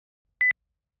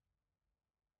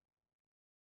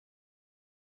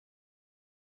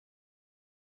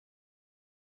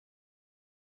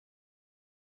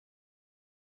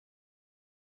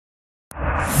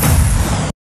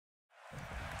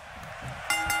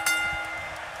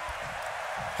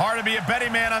Hard to be a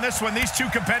betting man on this one. These two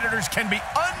competitors can be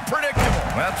unpredictable.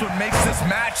 That's what makes this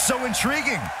match so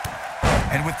intriguing.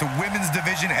 And with the women's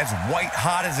division as white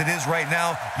hot as it is right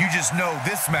now, you just know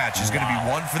this match is going to be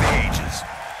one for the ages.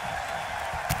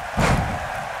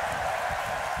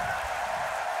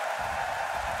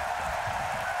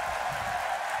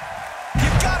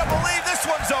 You've got to believe this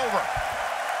one's over.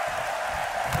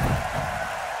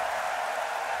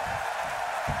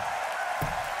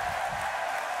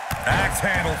 Axe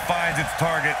handle finds its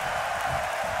target.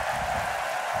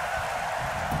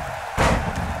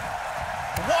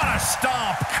 What a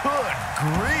stomp. Good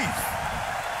grief.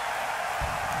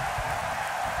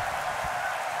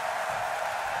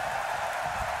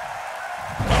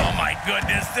 Oh, my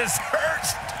goodness. This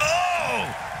hurts. Oh!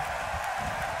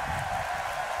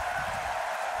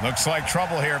 Looks like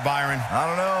trouble here, Byron. I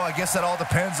don't know. I guess that all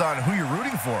depends on who you're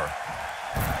rooting for.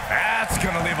 That's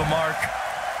going to leave a mark.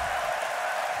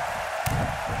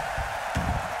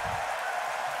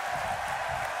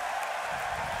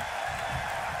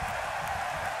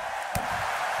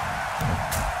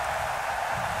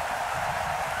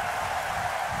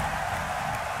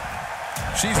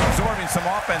 She's absorbing some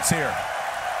offense here,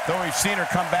 though we've seen her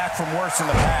come back from worse in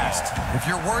the past. If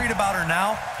you're worried about her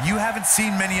now, you haven't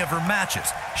seen many of her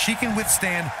matches. She can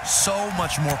withstand so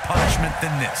much more punishment than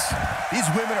this. These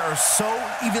women are so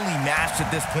evenly matched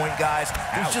at this point, guys.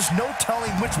 There's just no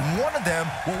telling which one of them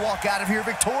will walk out of here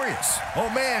victorious. Oh,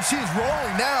 man, she's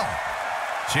rolling now.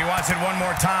 She wants it one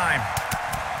more time.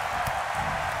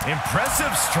 Impressive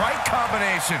strike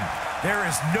combination. There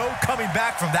is no coming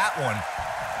back from that one.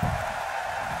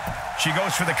 She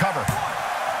goes for the cover.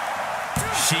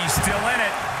 She's still in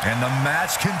it. And the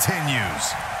match continues.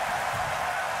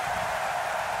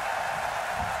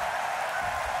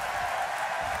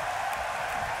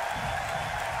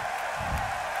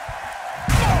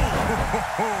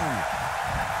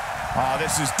 Oh,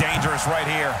 this is dangerous right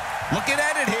here. Looking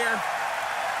at it here.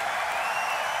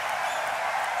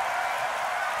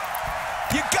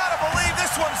 You gotta believe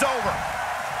this one's over.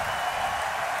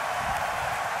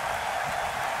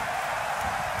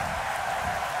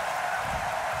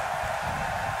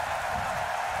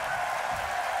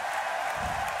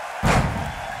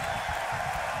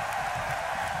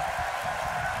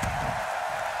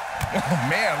 Oh,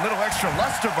 man, a little extra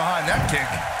luster behind that kick.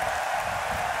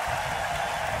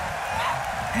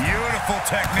 Beautiful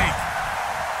technique.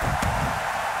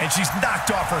 And she's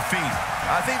knocked off her feet.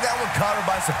 I think that one caught her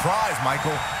by surprise,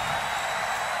 Michael.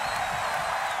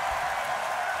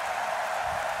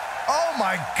 Oh,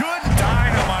 my goodness.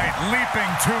 Dynamite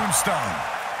leaping tombstone.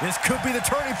 This could be the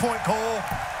turning point, Cole.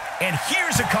 And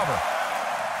here's a cover.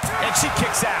 And she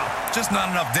kicks out. Just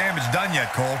not enough damage done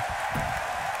yet, Cole.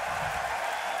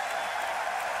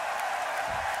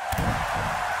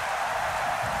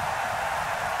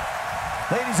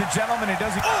 Ladies and gentlemen, it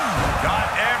doesn't... Got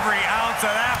every ounce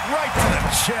of that right to the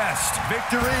chest.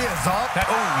 Victory is up.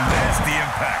 Nasty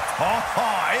impact. Oh,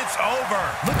 it's over.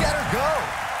 Look at her go.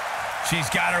 She's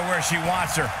got her where she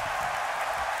wants her.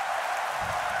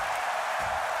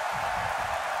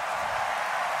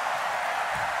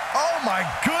 Oh, my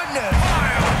goodness.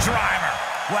 Pile driver.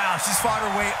 Wow, she's fought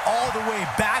her way all the way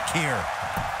back here.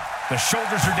 The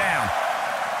shoulders are down.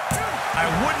 I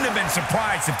wouldn't have been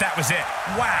surprised if that was it.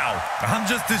 Wow. I'm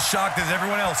just as shocked as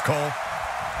everyone else, Cole.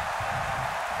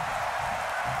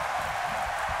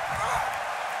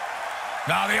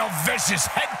 Now the old vicious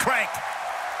head crank.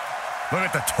 Look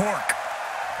at the torque.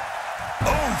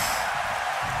 Oof.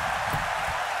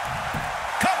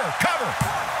 Cover, cover.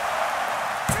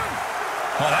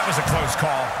 Well, that was a close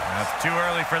call. That's too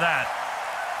early for that.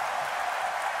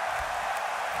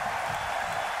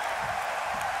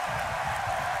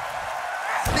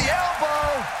 The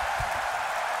elbow.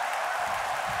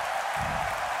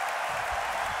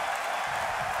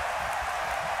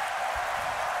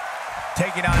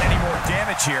 Taking on any more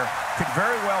damage here could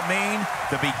very well mean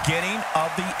the beginning of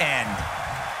the end.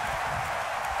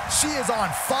 She is on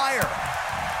fire.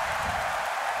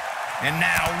 And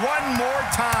now one more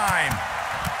time.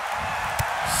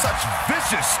 Such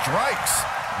vicious strikes.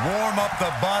 Warm up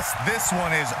the bus. This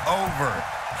one is over.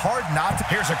 Hard not to...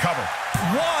 Here's a cover.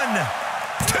 1,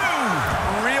 2.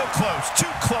 Real close. Too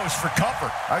close for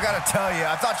comfort. I gotta tell you,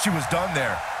 I thought she was done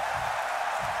there.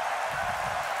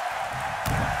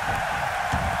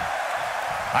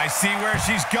 I see where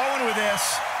she's going with this.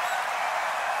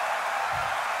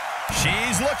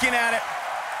 She's looking at it.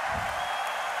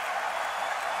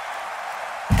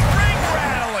 Ring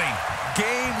rattling.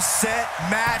 Game, set,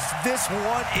 match. This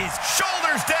one is...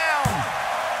 Shoulders down.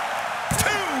 2.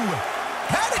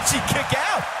 How did she kick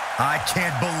out? I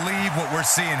can't believe what we're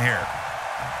seeing here.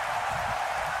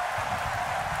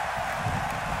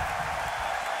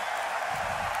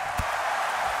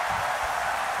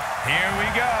 Here we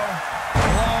go.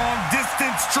 Long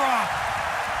distance drop.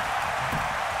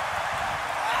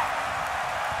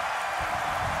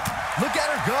 Look at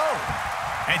her go.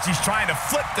 And she's trying to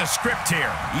flip the script here.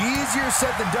 Easier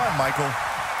said than done, Michael.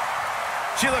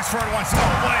 She looks for it once more.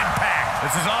 What impact.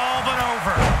 This is all but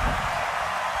over.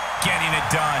 Getting it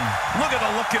done. Look at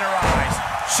the look in her eyes.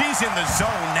 She's in the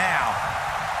zone now.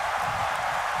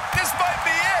 This might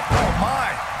be it. Oh,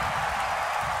 my.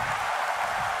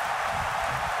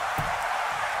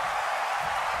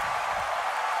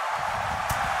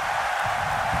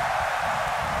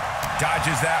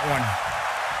 Dodges that one.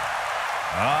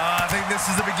 I think this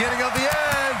is the beginning of the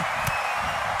end.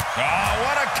 Oh,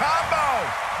 what a combo.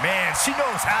 Man, she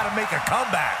knows how to make a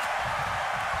comeback.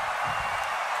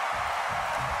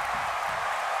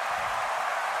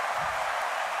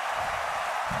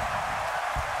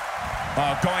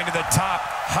 Oh, going to the top.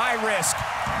 High risk.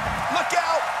 Look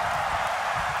out.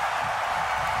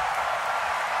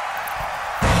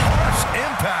 Harsh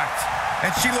impact.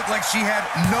 And she looked like she had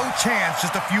no chance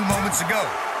just a few moments ago.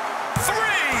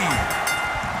 3.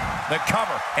 The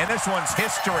cover, and this one's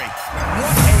history.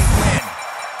 What a win.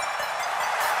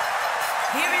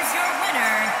 Here is your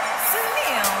winner,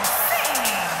 Sunil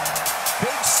Singh.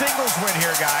 Big singles win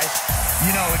here, guys.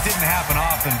 You know, it didn't happen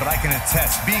often, but I can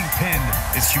attest, being pinned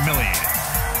is humiliating.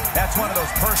 That's one of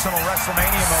those personal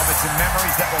WrestleMania moments and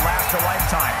memories that will last a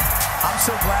lifetime. I'm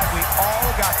so glad we all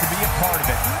got to be a part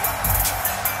of it.